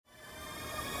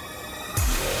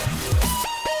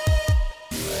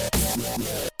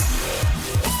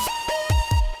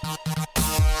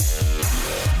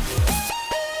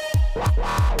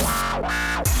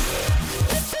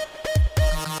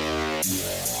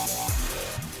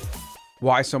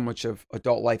why so much of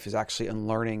adult life is actually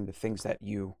unlearning the things that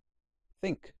you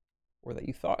think or that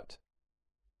you thought.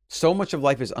 So much of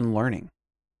life is unlearning.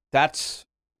 That's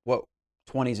what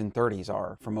 20s and 30s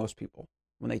are for most people.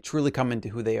 When they truly come into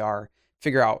who they are,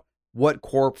 figure out what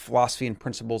core philosophy and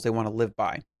principles they want to live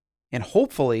by. And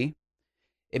hopefully,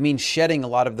 it means shedding a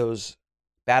lot of those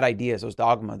bad ideas, those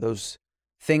dogma, those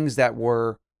things that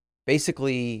were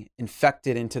basically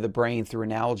infected into the brain through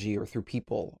analogy or through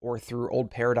people or through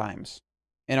old paradigms.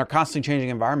 In our constantly changing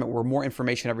environment where more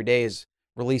information every day is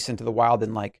released into the wild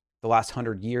than like the last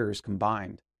 100 years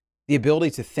combined, the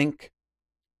ability to think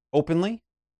openly,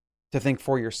 to think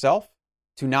for yourself,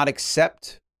 to not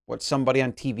accept what somebody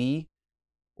on TV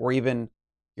or even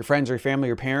your friends or your family,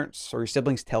 your parents or your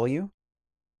siblings tell you,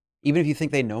 even if you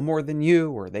think they know more than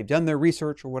you or they've done their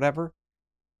research or whatever.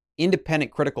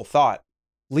 Independent critical thought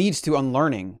leads to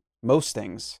unlearning most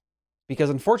things because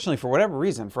unfortunately, for whatever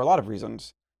reason, for a lot of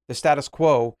reasons, the status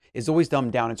quo is always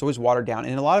dumbed down. It's always watered down.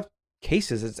 And in a lot of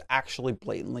cases, it's actually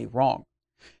blatantly wrong.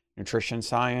 Nutrition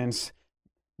science,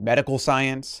 medical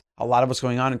science, a lot of what's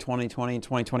going on in 2020 and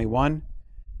 2021.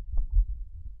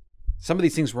 Some of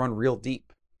these things run real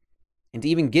deep. And to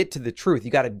even get to the truth,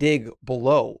 you got to dig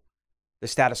below the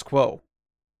status quo.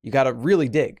 You got to really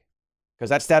dig because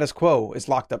that status quo is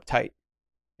locked up tight.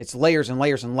 It's layers and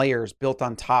layers and layers built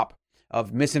on top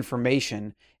of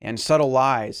misinformation and subtle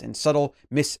lies and subtle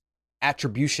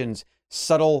misattributions,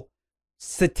 subtle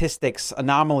statistics,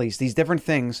 anomalies, these different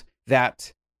things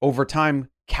that over time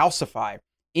calcify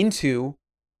into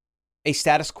a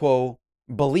status quo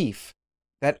belief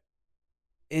that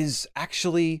is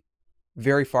actually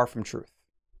very far from truth.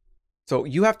 So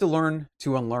you have to learn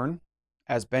to unlearn,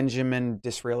 as Benjamin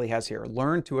Disraeli has here.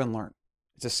 Learn to unlearn.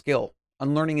 It's a skill.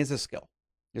 Unlearning is a skill.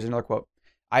 Here's another quote.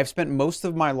 I've spent most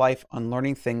of my life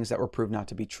unlearning things that were proved not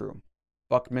to be true.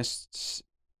 Buckminster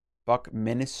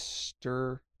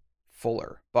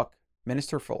Fuller.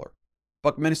 Buckminster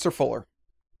Fuller.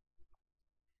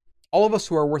 All of us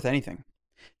who are worth anything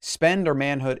spend our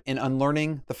manhood in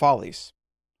unlearning the follies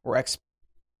or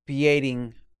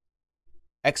expiating.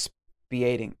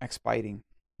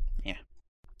 Yeah.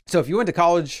 So if you went to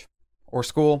college or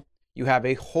school, you have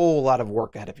a whole lot of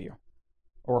work ahead of you,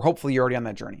 or hopefully you're already on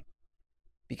that journey,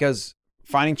 because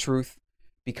finding truth,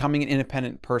 becoming an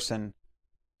independent person,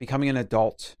 becoming an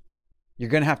adult, you're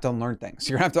going to have to unlearn things.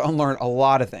 You're going to have to unlearn a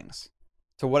lot of things.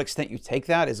 To what extent you take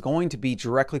that is going to be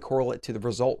directly correlate to the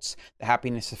results, the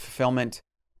happiness, the fulfillment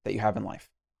that you have in life.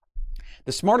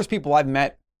 The smartest people I've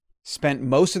met spent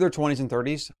most of their 20s and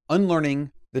 30s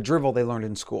unlearning the drivel they learned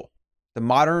in school. The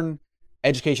modern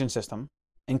education system,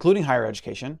 including higher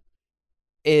education,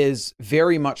 is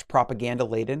very much propaganda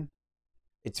laden.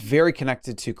 It's very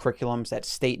connected to curriculums that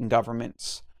state and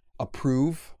governments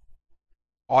approve,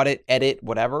 audit, edit,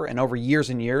 whatever, and over years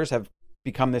and years have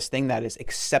become this thing that is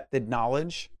accepted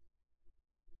knowledge.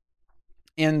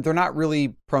 And they're not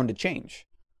really prone to change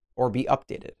or be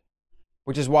updated,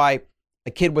 which is why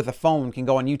a kid with a phone can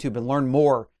go on YouTube and learn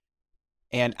more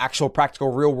and actual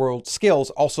practical real world skills,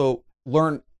 also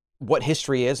learn what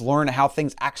history is, learn how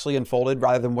things actually unfolded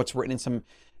rather than what's written in some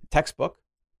textbook.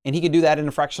 And he can do that in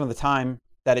a fraction of the time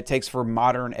that it takes for a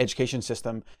modern education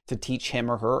system to teach him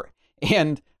or her.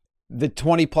 And the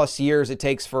 20 plus years it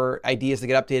takes for ideas to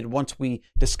get updated once we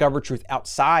discover truth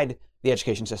outside the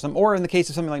education system, or in the case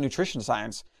of something like nutrition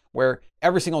science, where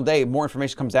every single day more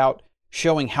information comes out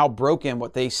showing how broken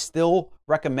what they still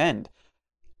recommend.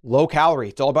 Low calorie,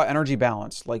 it's all about energy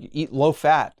balance, like eat low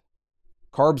fat.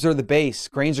 Carbs are the base,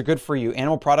 grains are good for you,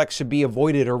 animal products should be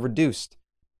avoided or reduced.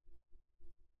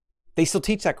 They still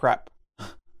teach that crap.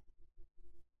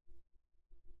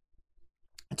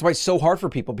 That's why it's so hard for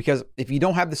people, because if you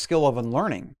don't have the skill of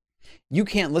unlearning, you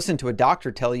can't listen to a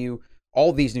doctor tell you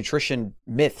all these nutrition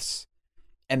myths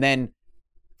and then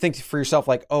think for yourself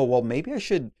like, oh, well, maybe I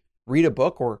should read a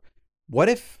book, or what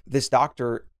if this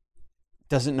doctor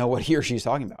doesn't know what he or she's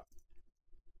talking about?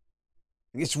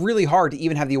 It's really hard to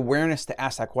even have the awareness to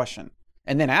ask that question,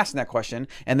 and then asking that question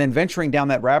and then venturing down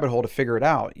that rabbit hole to figure it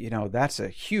out. You know, that's a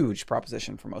huge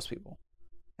proposition for most people,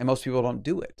 and most people don't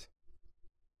do it.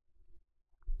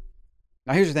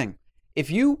 Now, here's the thing.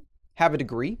 If you have a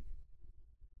degree,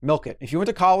 milk it. If you went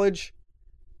to college,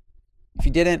 if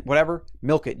you didn't, whatever,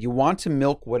 milk it. You want to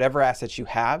milk whatever assets you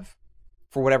have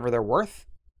for whatever they're worth,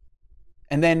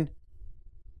 and then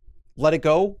let it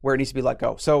go where it needs to be let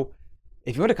go. So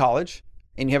if you went to college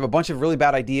and you have a bunch of really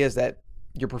bad ideas that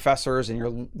your professors and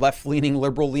your left-leaning,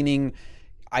 liberal-leaning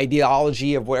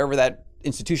ideology of whatever that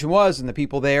institution was and the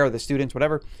people there, the students,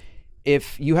 whatever,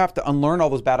 if you have to unlearn all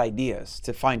those bad ideas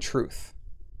to find truth,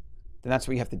 then that's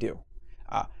what you have to do.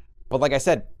 But like I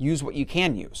said, use what you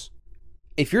can use.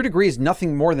 If your degree is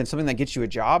nothing more than something that gets you a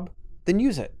job, then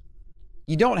use it.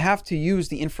 You don't have to use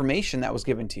the information that was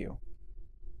given to you,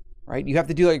 right? You have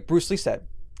to do like Bruce Lee said,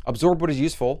 absorb what is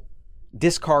useful,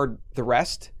 discard the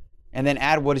rest, and then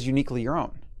add what is uniquely your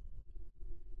own.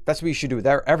 That's what you should do with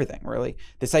everything, really.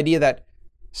 This idea that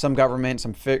some government,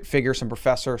 some figure, some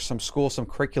professor, some school, some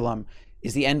curriculum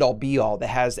is the end all be all that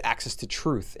has access to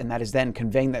truth and that is then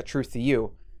conveying that truth to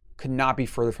you could not be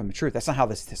further from the truth. That's not how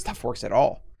this stuff works at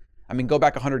all. I mean, go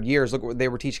back 100 years, look what they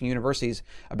were teaching in universities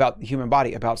about the human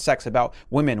body, about sex, about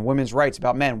women, women's rights,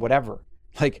 about men, whatever.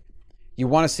 Like, you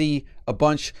want to see a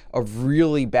bunch of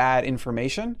really bad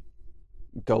information?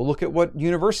 Go look at what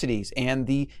universities and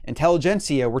the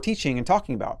intelligentsia were teaching and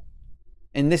talking about.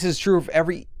 And this is true of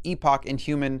every epoch in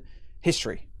human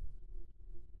history.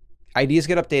 Ideas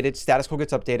get updated, status quo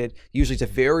gets updated. Usually it's a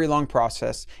very long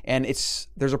process. And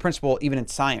there's a principle even in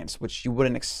science, which you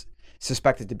wouldn't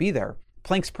suspect it to be there.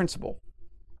 Planck's principle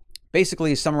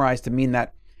basically is summarized to mean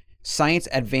that science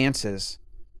advances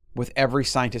with every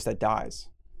scientist that dies.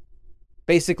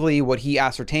 Basically, what he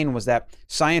ascertained was that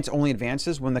science only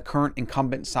advances when the current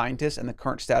incumbent scientists and the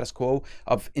current status quo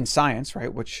in science,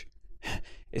 right, which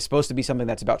is supposed to be something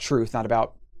that's about truth, not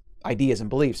about ideas and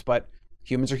beliefs, but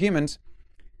humans are humans.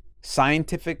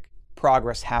 Scientific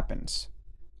progress happens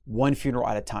one funeral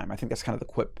at a time. I think that's kind of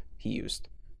the quip he used.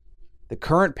 The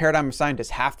current paradigm of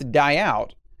scientists have to die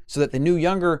out so that the new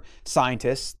younger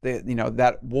scientists,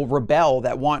 that will rebel,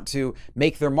 that want to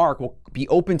make their mark, will be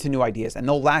open to new ideas and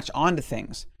they'll latch onto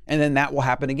things. And then that will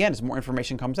happen again as more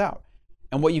information comes out.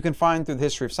 And what you can find through the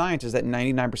history of science is that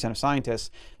 99% of scientists,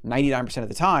 99% of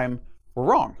the time, were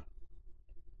wrong.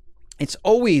 It's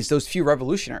always those few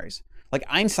revolutionaries. Like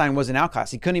Einstein was an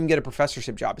outcast. He couldn't even get a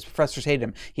professorship job. His professors hated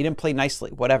him. He didn't play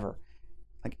nicely, whatever.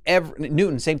 Like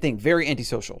Newton, same thing, very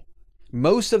antisocial.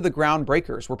 Most of the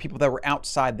groundbreakers were people that were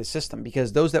outside the system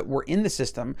because those that were in the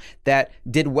system that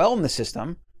did well in the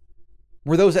system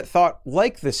were those that thought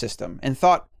like the system and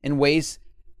thought in ways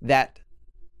that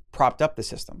propped up the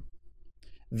system.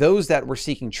 Those that were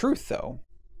seeking truth, though,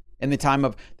 in the time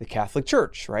of the Catholic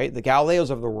Church, right? The Galileos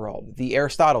of the world, the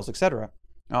Aristotles, etc.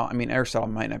 Oh, I mean, Aristotle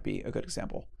might not be a good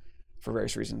example for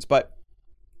various reasons, but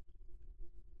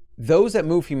those that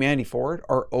move humanity forward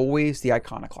are always the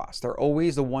iconoclasts. They're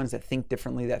always the ones that think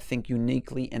differently, that think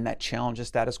uniquely, and that challenge the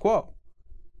status quo.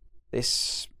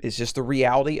 This is just the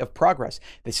reality of progress.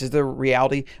 This is the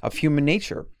reality of human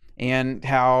nature and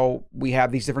how we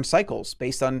have these different cycles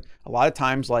based on a lot of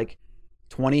times like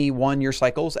 21-year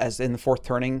cycles, as in the fourth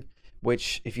turning,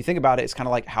 which if you think about it, it's kind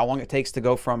of like how long it takes to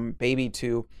go from baby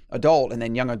to adult, and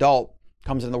then young adult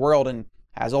comes into the world and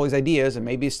has all these ideas and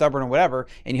maybe is stubborn or whatever,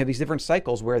 and you have these different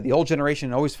cycles where the old generation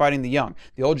is always fighting the young.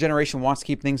 The old generation wants to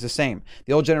keep things the same.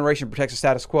 The old generation protects the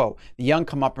status quo. The young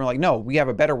come up and are like, no, we have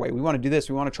a better way. We want to do this.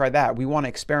 We want to try that. We want to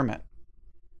experiment.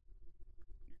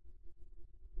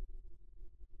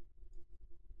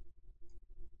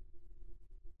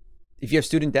 If you have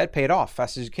student debt, pay it off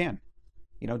fast as you can.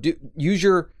 Use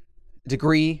your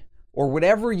degree or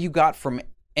whatever you got from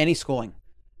any schooling.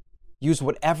 Use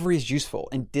whatever is useful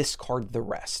and discard the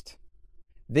rest.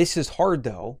 This is hard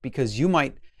though, because you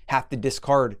might have to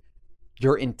discard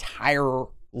your entire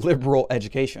liberal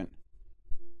education.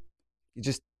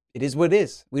 It is what it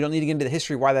is. We don't need to get into the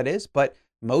history why that is, but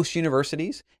most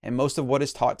universities and most of what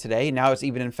is taught today, now it's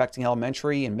even infecting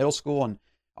elementary and middle school and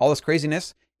all this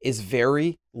craziness, is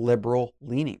very liberal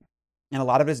leaning. And a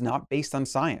lot of it is not based on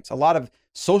science. A lot of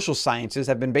social sciences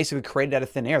have been basically created out of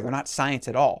thin air. They're not science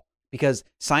at all, because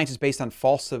science is based on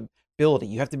falsibility.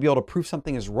 You have to be able to prove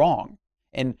something is wrong.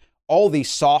 And all these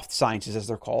soft sciences, as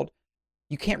they're called,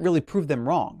 you can't really prove them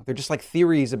wrong. They're just like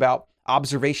theories about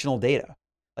observational data.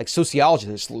 Like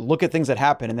sociologists look at things that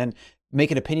happen and then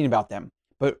make an opinion about them.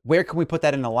 But where can we put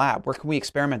that in a lab? Where can we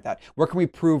experiment that? Where can we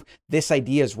prove this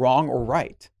idea is wrong or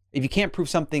right? If you can't prove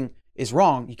something is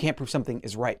wrong, you can't prove something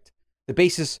is right. The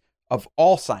basis of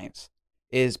all science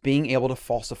is being able to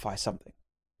falsify something.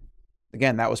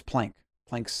 Again, that was Planck.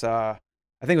 Planck's, I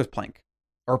think it was Planck.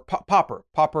 Or Popper.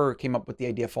 Popper came up with the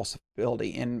idea of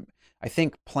falsibility. And I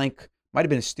think Planck might have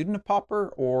been a student of Popper,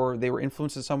 or they were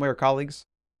influenced in some way, or colleagues.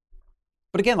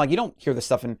 But again, like, you don't hear this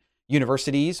stuff in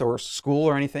universities or school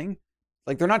or anything.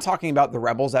 Like, they're not talking about the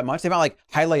rebels that much. They might like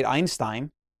highlight Einstein.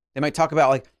 They might talk about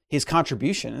like his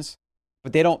contributions,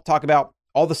 but they don't talk about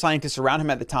all the scientists around him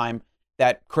at the time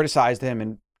that criticized him,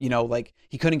 and like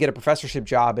he couldn't get a professorship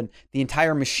job, and the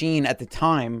entire machine at the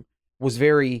time was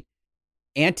very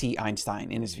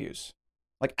anti-Einstein in his views.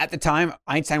 Like at the time,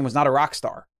 Einstein was not a rock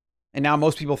star. And now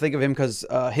most people think of him because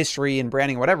history and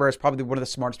branding or whatever is probably one of the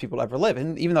smartest people to ever live.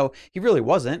 And even though he really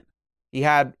wasn't, He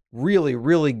had really,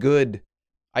 really good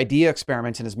idea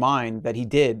experiments in his mind that he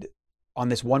did on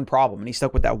this one problem. And he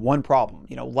stuck with that one problem,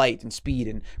 light and speed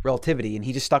and relativity. And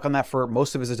he just stuck on that for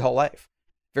most of his adult life.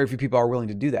 Very few people are willing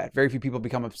to do that. Very few people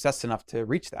become obsessed enough to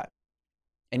reach that.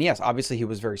 And yes, obviously he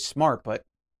was very smart, but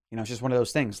it's just one of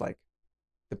those things, like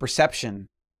the perception,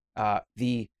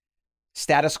 the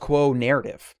status quo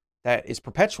narrative that is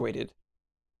perpetuated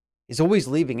is always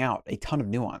leaving out a ton of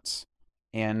nuance.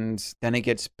 And then it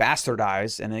gets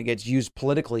bastardized and it gets used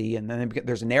politically, and then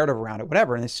there's a narrative around it,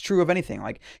 whatever. And it's true of anything,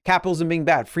 like capitalism being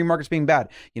bad, free markets being bad,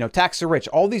 tax the rich,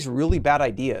 all these really bad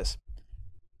ideas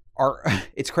are,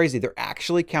 it's crazy. They're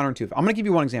actually counterintuitive. I'm going to give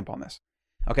you one example on this.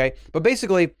 Okay. But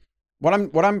basically what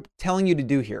I'm telling you to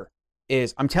do here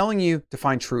is I'm telling you to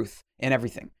find truth in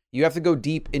everything. You have to go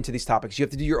deep into these topics. You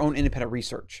have to do your own independent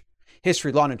research.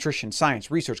 History, law, nutrition, science,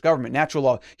 research, government, natural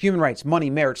law, human rights, money,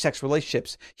 marriage, sex,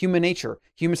 relationships, human nature,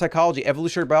 human psychology,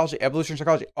 evolutionary biology, evolutionary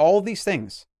psychology. All of these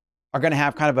things are going to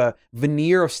have kind of a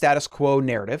veneer of status quo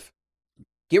narrative.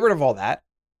 Get rid of all that.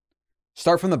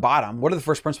 Start from the bottom. What are the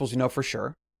first principles you know for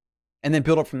sure? And then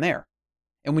build up from there.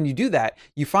 And when you do that,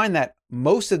 you find that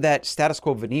most of that status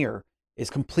quo veneer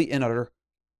is complete and utter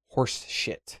horse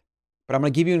shit. But I'm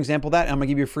going to give you an example of that, and I'm going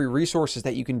to give you free resources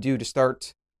that you can do to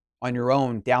start on your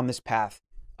own down this path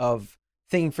of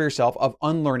thinking for yourself, of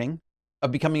unlearning,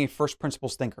 of becoming a first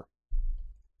principles thinker.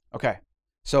 Okay,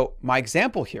 so my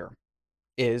example here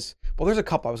is, well, there's a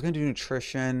couple. I was going to do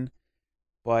nutrition,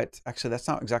 but actually that's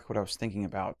not exactly what I was thinking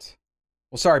about.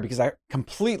 Well, sorry, because I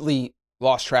completely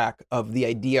lost track of the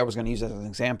idea I was going to use as an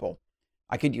example.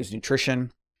 I could use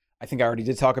nutrition. I think I already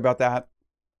did talk about that.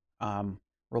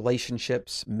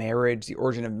 Relationships, marriage, the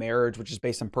origin of marriage, which is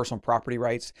based on personal property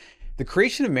rights. The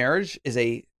creation of marriage is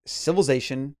a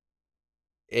civilization,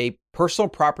 a personal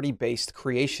property based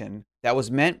creation that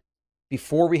was meant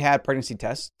before we had pregnancy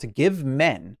tests to give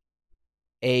men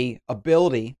a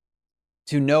ability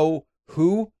to know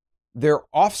who their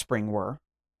offspring were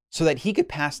so that he could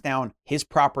pass down his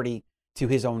property to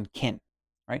his own kin,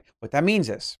 right? What that means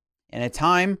is, in a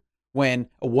time when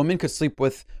a woman could sleep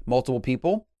with multiple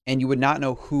people and you would not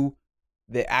know who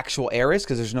the actual heir is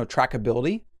because there's no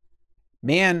trackability,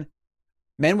 men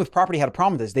with property had a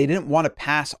problem with this. They didn't want to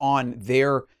pass on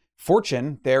their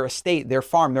fortune, their estate, their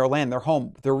farm, their land, their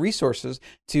home, their resources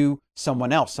to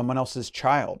someone else's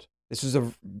child. This was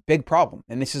a big problem.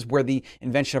 And this is where the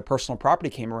invention of personal property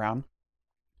came around.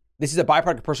 This is a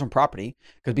byproduct of personal property,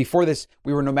 because before this,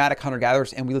 we were nomadic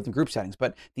hunter-gatherers and we lived in group settings.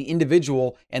 But the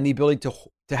individual and the ability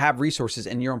to have resources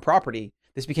in your own property,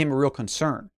 this became a real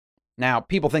concern. Now,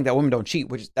 people think that women don't cheat,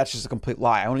 that's just a complete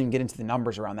lie. I won't even get into the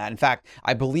numbers around that. In fact,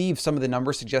 I believe some of the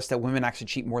numbers suggest that women actually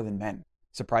cheat more than men,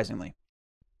 surprisingly.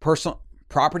 Personal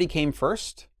property came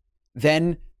first,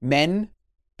 then men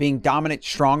being dominant,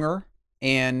 stronger,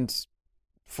 and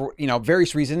for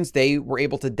various reasons, they were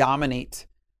able to dominate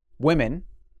women.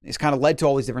 It's kind of led to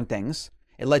all these different things.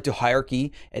 It led to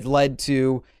hierarchy. It led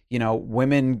to,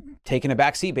 women taking a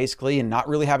back seat basically and not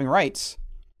really having rights.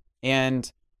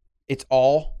 And it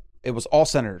was all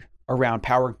centered around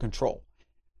power and control.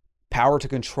 Power to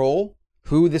control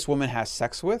who this woman has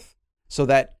sex with so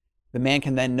that the man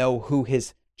can then know who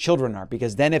his children are.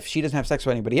 Because then if she doesn't have sex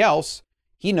with anybody else,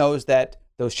 he knows that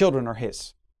those children are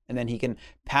his. And then he can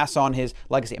pass on his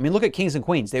legacy. I mean, look at kings and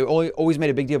queens. They always made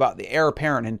a big deal about the heir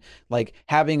apparent, and like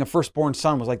having a firstborn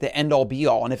son was like the end all be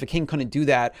all. And if a king couldn't do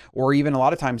that, or even a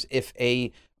lot of times if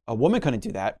a woman couldn't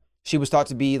do that, she was thought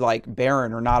to be like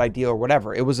barren or not ideal or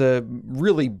whatever. It was a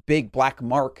really big black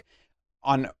mark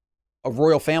on a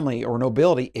royal family or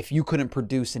nobility if you couldn't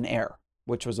produce an heir,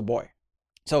 which was a boy.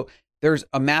 So there's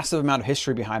a massive amount of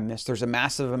history behind this. There's a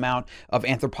massive amount of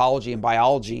anthropology and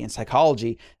biology and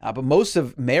psychology, but most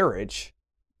of marriage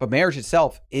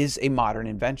itself is a modern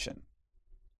invention.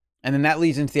 And then that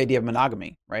leads into the idea of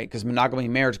monogamy, right? Because monogamy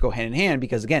and marriage go hand in hand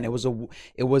because, again, it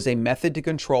was a method to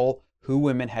control who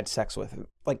women had sex with.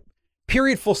 Like,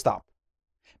 period, full stop.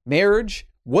 Marriage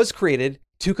was created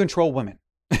to control women.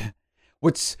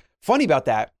 What's funny about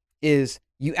that is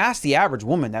you ask the average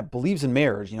woman that believes in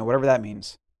marriage, whatever that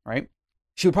means, right?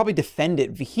 She would probably defend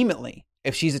it vehemently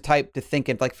if she's a type to think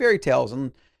in like fairy tales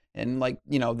and like,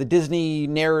 the Disney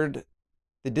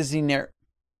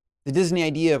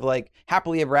idea of like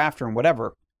happily ever after and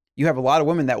whatever. You have a lot of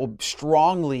women that will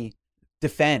strongly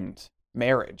defend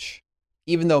marriage,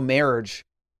 even though marriage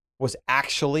was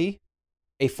actually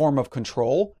a form of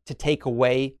control to take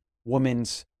away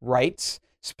women's rights,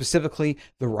 specifically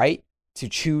the right to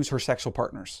choose her sexual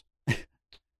partners.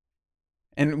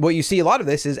 And what you see a lot of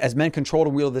this is as men controlled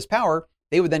and wielded this power,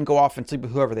 they would then go off and sleep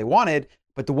with whoever they wanted,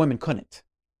 but the women couldn't,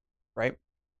 right?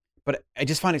 But I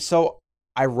just find it so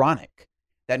ironic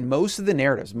that most of the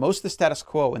narratives, most of the status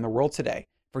quo in the world today,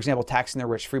 for example, taxing the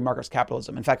rich, free markets,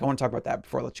 capitalism. In fact, I want to talk about that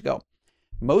before I let you go.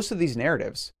 Most of these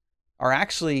narratives are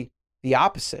actually the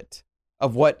opposite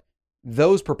of what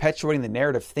those perpetuating the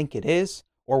narrative think it is,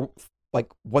 or like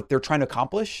what they're trying to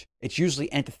accomplish. It's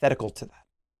usually antithetical to that.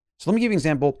 So let me give you an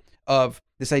example of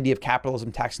this idea of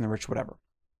capitalism, taxing the rich, whatever.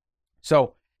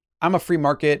 So I'm a free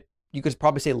market, you could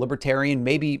probably say libertarian,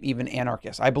 maybe even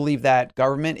anarchist. I believe that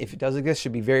government, if it does exist,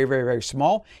 should be very, very, very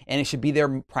small, and it should be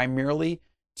there primarily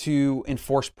to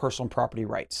enforce personal property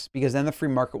rights, because then the free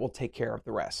market will take care of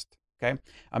the rest. Okay.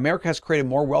 America has created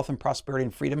more wealth and prosperity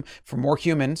and freedom for more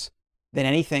humans than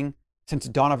anything since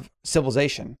the dawn of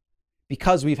civilization,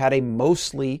 because we've had a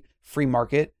mostly free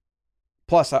market,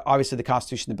 plus obviously the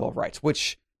Constitution, the Bill of Rights,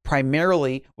 which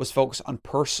primarily was focused on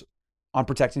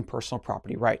protecting personal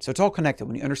property rights. So it's all connected.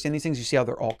 When you understand these things, you see how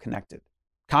they're all connected.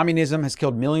 Communism has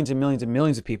killed millions and millions and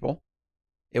millions of people.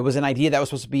 It was an idea that was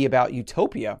supposed to be about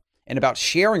utopia and about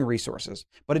sharing resources,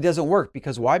 but it doesn't work.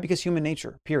 Because why? Because human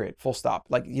nature, period, full stop.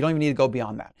 Like, you don't even need to go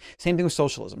beyond that. Same thing with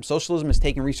socialism. Socialism is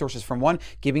taking resources from one,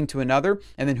 giving to another,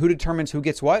 and then who determines who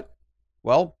gets what?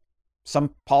 Well,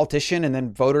 some politician, and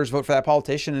then voters vote for that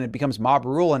politician, and it becomes mob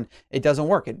rule, and it doesn't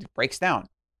work. It breaks down.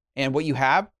 And what you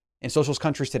have in socialist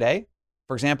countries today,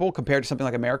 for example, compared to something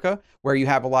like America, where you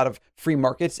have a lot of free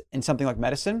markets in something like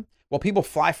medicine, well, people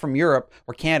fly from Europe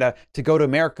or Canada to go to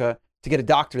America to get a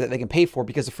doctor that they can pay for,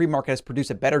 because the free market has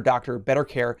produced a better doctor, better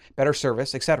care, better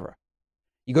service, etc.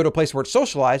 You go to a place where it's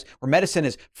socialized, where medicine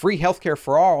is free healthcare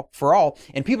for all,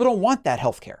 and people don't want that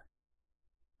healthcare,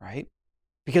 right?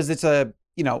 Because it's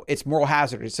it's moral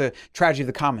hazard. It's a tragedy of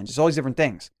the commons. It's all these different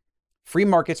things. Free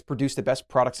markets produce the best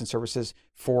products and services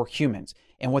for humans.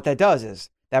 And what that does is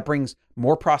that brings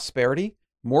more prosperity,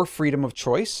 more freedom of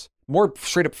choice, more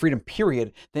straight up freedom,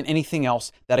 period, than anything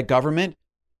else that a government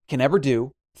can ever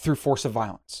do through force of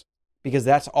violence. Because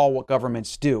that's all what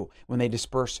governments do when they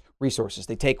disperse resources.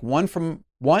 They take one from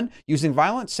one using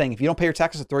violence, saying, if you don't pay your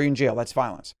taxes, I'll throw you in jail. That's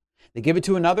violence. They give it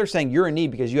to another saying, you're in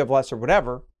need because you have less or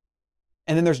whatever.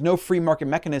 And then there's no free market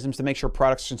mechanisms to make sure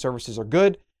products and services are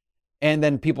good. And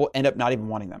then people end up not even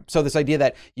wanting them. So this idea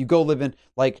that you go live in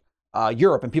like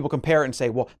Europe and people compare it and say,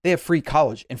 well, they have free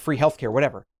college and free healthcare,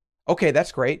 whatever. Okay,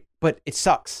 that's great, but it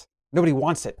sucks. Nobody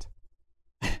wants it.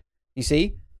 You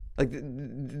see? Like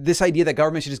this idea that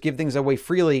government should just give things away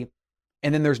freely,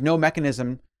 and then there's no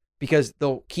mechanism because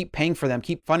they'll keep paying for them,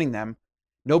 keep funding them.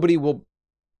 Nobody will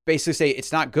basically say,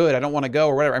 it's not good, I don't want to go,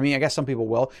 or whatever. I mean, I guess some people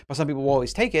will, but some people will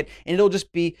always take it, and it'll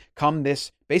just become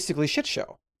this basically shit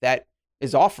show that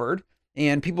is offered,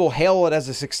 and people hail it as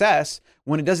a success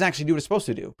when it doesn't actually do what it's supposed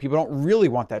to do. People don't really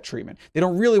want that treatment. They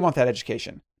don't really want that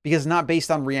education because it's not based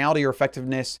on reality or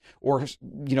effectiveness or,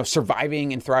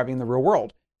 surviving and thriving in the real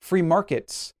world. Free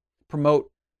markets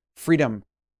promote freedom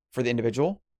for the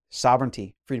individual,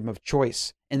 sovereignty, freedom of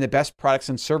choice, and the best products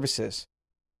and services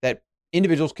that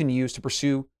individuals can use to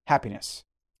pursue happiness.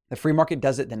 The free market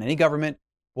does it than any government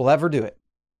will ever do it,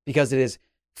 because it is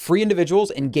free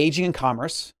individuals engaging in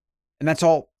commerce, and that's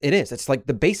all it is. It's like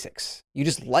the basics. You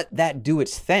just let that do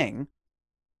its thing,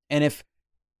 and if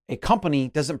a company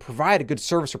doesn't provide a good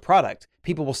service or product,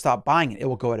 people will stop buying it. It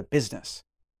will go out of business.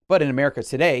 But in America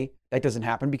today, that doesn't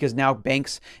happen because now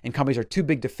banks and companies are too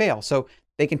big to fail. So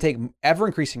they can take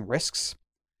ever-increasing risks.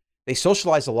 They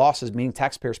socialize the losses, meaning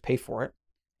taxpayers pay for it.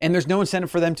 And there's no incentive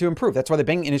for them to improve. That's why the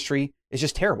banking industry is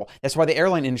just terrible. That's why the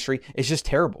airline industry is just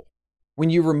terrible. When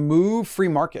you remove free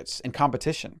markets and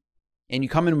competition, and you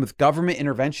come in with government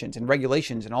interventions and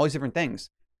regulations and all these different things,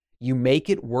 you make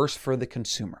it worse for the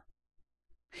consumer.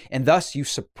 And thus you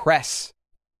suppress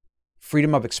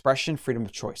freedom of expression, freedom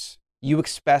of choice. You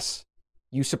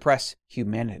suppress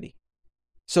humanity.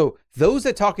 So those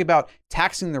that talk about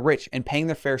taxing the rich and paying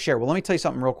their fair share, well, let me tell you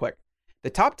something real quick.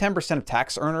 The top 10% of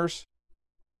tax earners,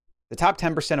 the top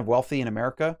 10% of wealthy in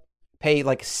America pay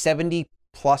like 70+%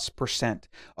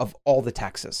 of all the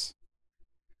taxes.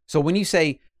 So when you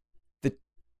say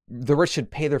the rich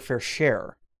should pay their fair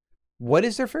share, what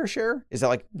is their fair share? Is that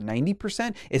like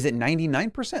 90%? Is it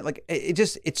 99%? Like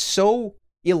it's so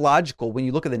illogical when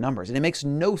you look at the numbers, and it makes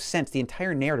no sense, the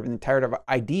entire narrative and the entire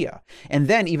idea. And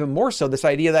then even more so, this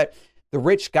idea that the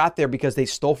rich got there because they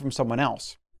stole from someone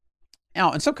else.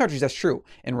 Now, in some countries, that's true.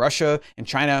 In Russia and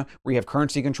China, where you have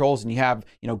currency controls and you have,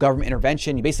 government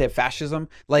intervention, you basically have fascism.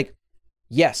 Like,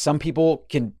 yes, some people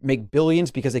can make billions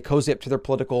because they cozy up to their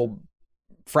political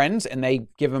friends and they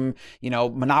give them,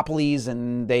 monopolies,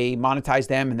 and they monetize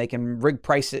them, and they can rig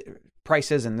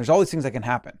prices, and there's all these things that can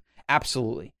happen.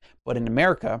 Absolutely. But in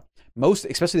America, most,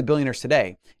 especially the billionaires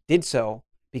today, did so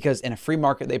because in a free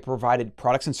market, they provided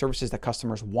products and services that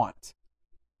customers want.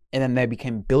 and then they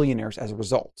became billionaires as a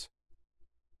result,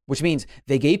 which means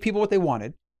they gave people what they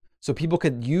wanted so people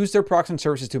could use their products and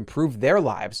services to improve their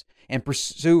lives and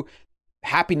pursue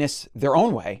happiness their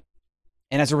own way.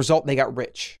 And as a result, they got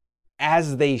rich,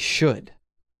 as they should.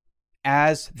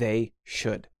 As they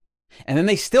should. And then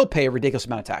they still pay a ridiculous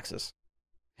amount of taxes.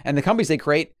 And the companies they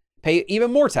create pay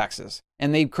even more taxes.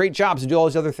 And they create jobs and do all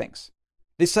these other things.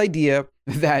 This idea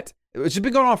that, it's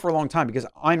been going on for a long time because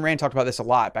Ayn Rand talked about this a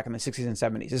lot back in the 60s and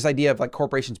 70s. This idea of like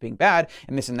corporations being bad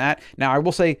and this and that. Now, I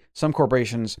will say some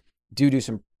corporations do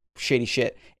some shady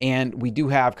shit. And we do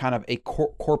have kind of a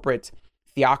corporate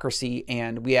theocracy.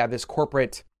 And we have this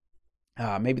corporate,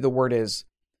 maybe the word is,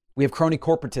 we have crony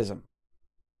corporatism,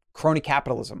 crony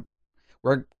capitalism,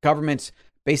 where governments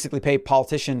basically pay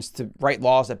politicians to write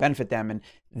laws that benefit them. And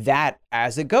that,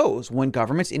 as it goes, when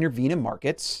governments intervene in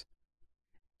markets,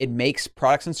 it makes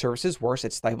products and services worse,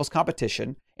 it stifles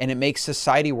competition, and it makes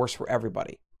society worse for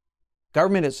everybody.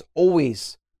 Government is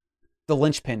always the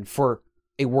linchpin for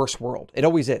a worse world. It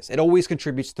always is. It always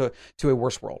contributes to a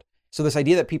worse world. So this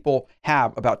idea that people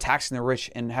have about taxing the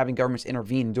rich and having governments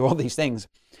intervene and do all these things,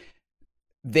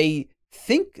 they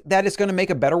think that it's going to make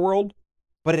a better world,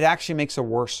 but it actually makes a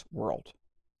worse world.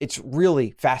 It's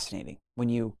really fascinating when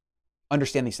you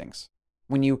understand these things,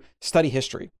 when you study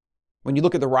history, when you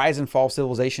look at the rise and fall of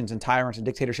civilizations and tyrants and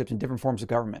dictatorships and different forms of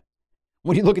government,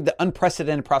 when you look at the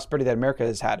unprecedented prosperity that America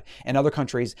has had and other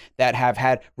countries that have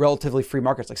had relatively free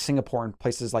markets like Singapore and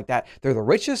places like that. They're the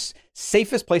richest,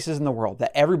 safest places in the world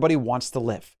that everybody wants to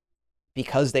live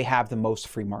because they have the most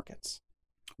free markets.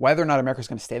 Whether or not America is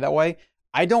going to stay that way,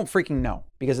 I don't freaking know.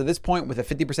 Because at this point, with a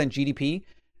 50% GDP,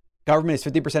 government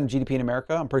is 50% of GDP in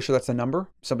America. I'm pretty sure that's the number.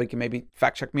 Somebody can maybe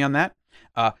fact check me on that.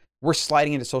 We're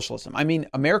sliding into socialism. I mean,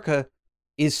 America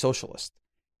is socialist.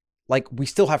 Like, we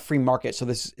still have free market. So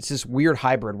it's this weird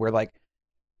hybrid where like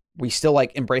we still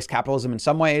like embrace capitalism in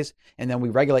some ways, and then we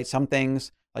regulate some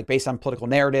things like based on political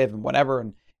narrative and whatever.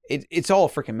 And it's all a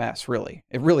freaking mess, really.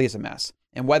 It really is a mess.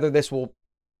 And whether this will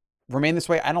remain this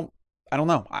way, I don't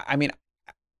know. I mean,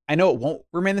 I know it won't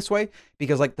remain this way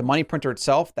because like the money printer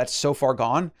itself, that's so far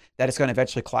gone that it's going to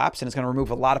eventually collapse, and it's going to remove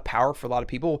a lot of power for a lot of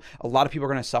people. A lot of people are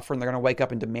going to suffer, and they're going to wake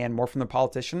up and demand more from the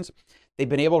politicians. They've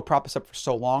been able to prop us up for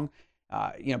so long,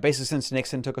 basically since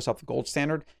Nixon took us off the gold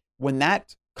standard. When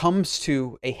that comes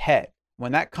to a head,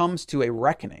 when that comes to a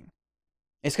reckoning,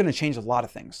 it's going to change a lot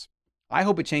of things. I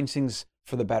hope it changes things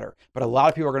for the better, but a lot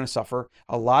of people are going to suffer.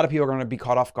 A lot of people are going to be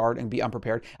caught off guard and be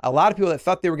unprepared. A lot of people that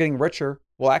thought they were getting richer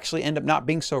will actually end up not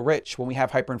being so rich when we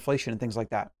have hyperinflation and things like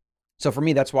that. So for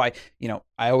me, that's why,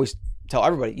 I always tell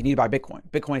everybody, you need to buy Bitcoin.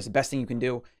 Bitcoin is the best thing you can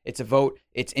do. It's a vote.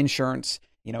 It's insurance.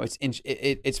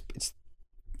 It's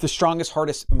the strongest,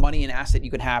 hardest money and asset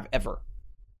you can have ever.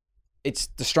 It's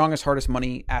the strongest, hardest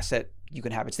money asset you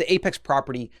can have. It's the apex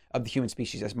property of the human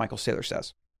species, as Michael Saylor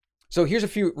says. So here's a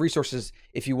few resources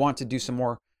if you want to do some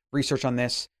more research on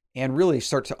this and really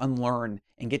start to unlearn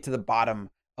and get to the bottom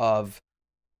of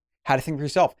how to think for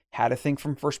yourself, how to think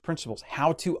from first principles,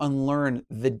 how to unlearn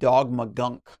the dogma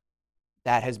gunk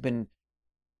that has been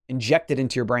injected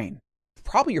into your brain,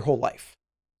 probably your whole life.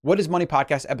 What is Money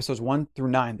Podcast, episodes 1 through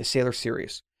 9, the Saylor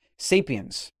series.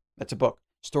 Sapiens, that's a book.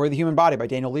 Story of the Human Body by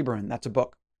Daniel Lieberman, that's a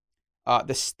book.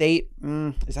 The State,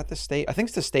 is that The State? I think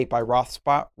it's The State by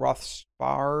Rothbard.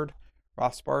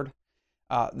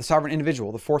 The Sovereign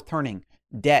Individual, The Fourth Turning,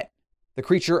 Debt, The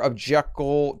Creature of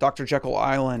Dr. Jekyll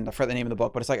Island. I forget the name of the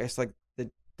book, but it's like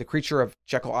the Creature of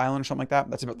Jekyll Island or something like that.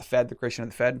 That's about the Fed, the creation of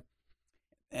the Fed.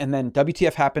 And then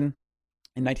WTF happened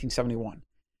in 1971.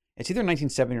 It's either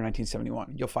 1970 or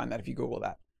 1971. You'll find that if you Google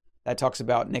that. That talks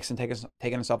about Nixon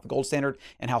taking us off the gold standard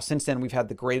and how since then we've had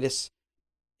the greatest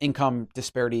income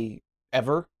disparity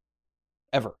ever.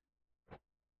 And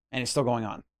it's still going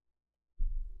on.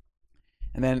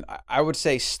 And then I would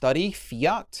say study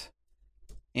fiat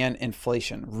and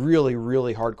inflation really,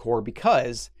 really hardcore,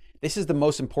 because this is the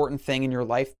most important thing in your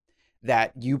life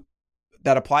that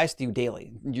applies to you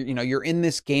daily. You're in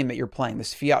this game that you're playing,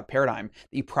 this fiat paradigm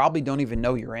that you probably don't even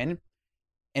know you're in.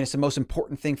 And it's the most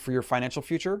important thing for your financial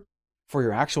future, for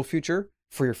your actual future,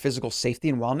 for your physical safety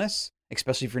and wellness,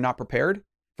 especially if you're not prepared,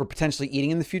 for potentially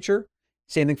eating in the future.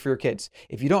 Same thing for your kids.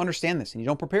 If you don't understand this and you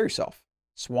don't prepare yourself,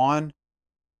 it's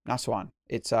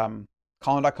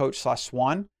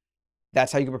Colin.coach/Swan.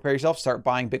 That's how you can prepare yourself. Start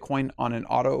buying Bitcoin on an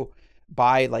auto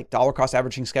buy, like dollar cost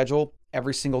averaging schedule.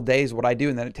 Every single day is what I do.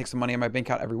 And then it takes the money in my bank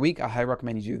account every week. I highly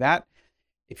recommend you do that.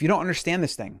 If you don't understand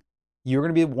this thing, you're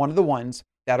going to be one of the ones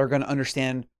that are going to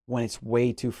understand when it's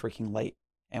way too freaking late.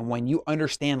 And when you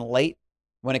understand late,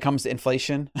 when it comes to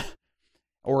inflation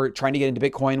or trying to get into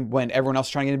Bitcoin, when everyone else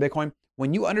is trying to get into Bitcoin,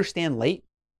 when you understand late,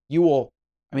 you will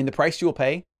I mean, the price you will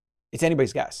pay, it's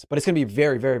anybody's guess, but it's going to be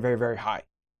very, very, very, very high.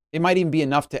 It might even be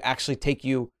enough to actually take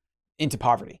you into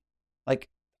poverty. Like,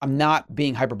 I'm not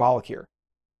being hyperbolic here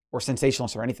or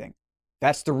sensationalist or anything.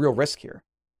 That's the real risk here.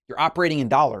 You're operating in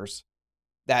dollars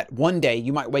that one day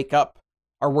you might wake up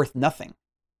are worth nothing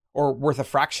or worth a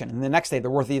fraction. And the next day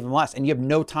they're worth even less. And you have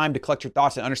no time to collect your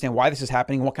thoughts and understand why this is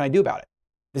happening and what can I do about it.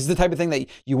 This is the type of thing that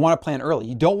you want to plan early.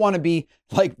 You don't want to be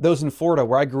like those in Florida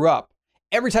where I grew up.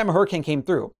 Every time a hurricane came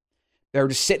through, they were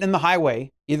just sitting in the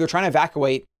highway, either trying to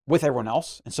evacuate with everyone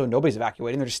else, and so nobody's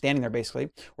evacuating, they're just standing there basically,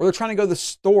 or they're trying to go to the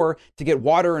store to get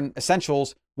water and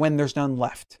essentials when there's none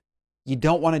left. You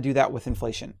don't want to do that with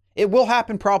inflation. It will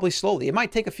happen probably slowly. It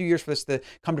might take a few years for this to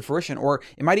come to fruition, or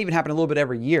it might even happen a little bit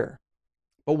every year.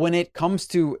 But when it comes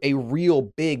to a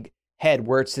real big head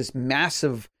where it's this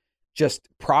massive just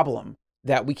problem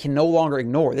that we can no longer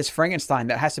ignore, this Frankenstein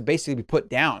that has to basically be put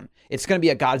down, it's going to be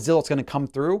a Godzilla. It's going to come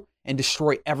through and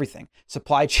destroy everything.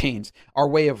 Supply chains, our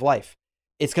way of life.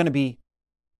 It's going to be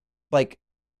like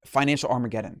financial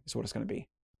Armageddon is what it's going to be.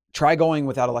 Try going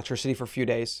without electricity for a few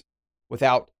days,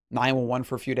 without 911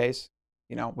 for a few days,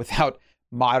 without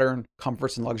modern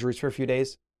comforts and luxuries for a few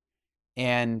days.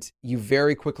 And you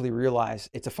very quickly realize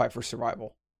it's a fight for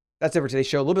survival. That's it for today's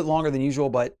show. A little bit longer than usual,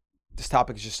 but this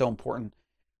topic is just so important.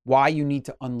 Why you need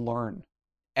to unlearn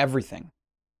everything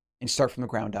and start from the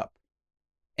ground up.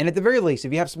 And at the very least,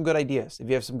 if you have some good ideas, if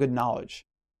you have some good knowledge,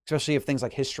 especially of things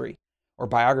like history or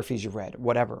biographies you've read,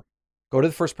 whatever, go to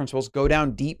the first principles, go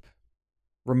down deep,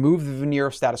 remove the veneer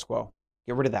of status quo,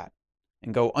 get rid of that,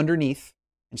 and go underneath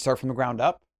and start from the ground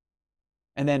up.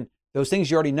 And then those things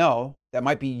you already know that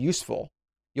might be useful,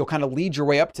 you'll kind of lead your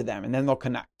way up to them and then they'll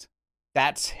connect.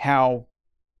 That's how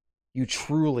you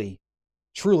truly,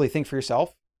 truly think for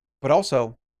yourself, but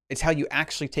also it's how you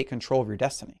actually take control of your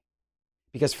destiny.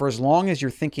 Because for as long as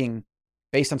you're thinking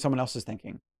based on someone else's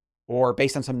thinking or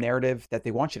based on some narrative that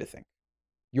they want you to think,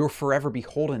 you're forever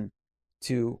beholden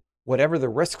to whatever the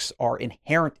risks are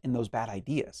inherent in those bad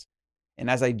ideas. And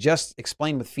as I just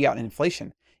explained with fiat and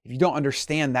inflation, if you don't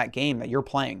understand that game that you're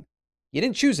playing, you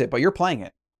didn't choose it, but you're playing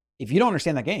it. If you don't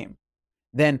understand that game,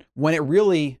 then when it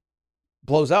really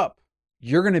blows up,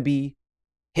 you're going to be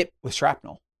hit with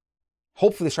shrapnel.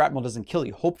 Hopefully the shrapnel doesn't kill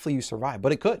you. Hopefully you survive,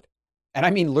 but it could. And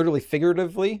I mean literally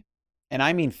figuratively, and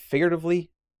I mean figuratively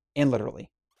and literally.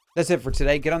 That's it for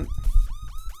today. Get on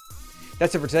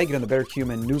the Better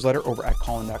Human newsletter over at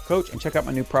Colin.coach and check out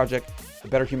my new project, The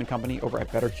Better Human Company, over at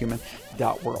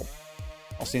betterhuman.world.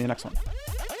 I'll see you in the next one.